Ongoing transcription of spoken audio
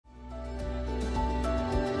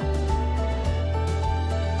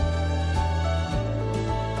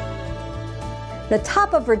The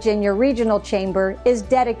Top of Virginia Regional Chamber is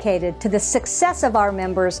dedicated to the success of our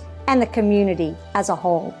members and the community as a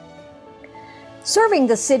whole. Serving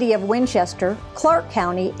the city of Winchester, Clark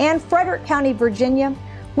County, and Frederick County, Virginia,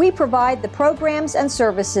 we provide the programs and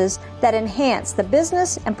services that enhance the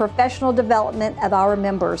business and professional development of our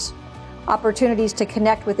members, opportunities to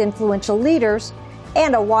connect with influential leaders,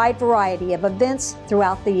 and a wide variety of events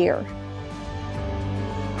throughout the year.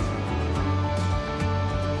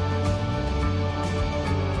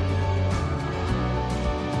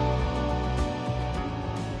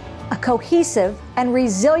 A cohesive and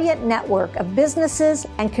resilient network of businesses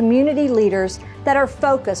and community leaders that are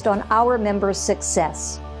focused on our members'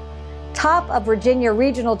 success. Top of Virginia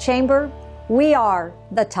Regional Chamber, we are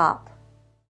the top.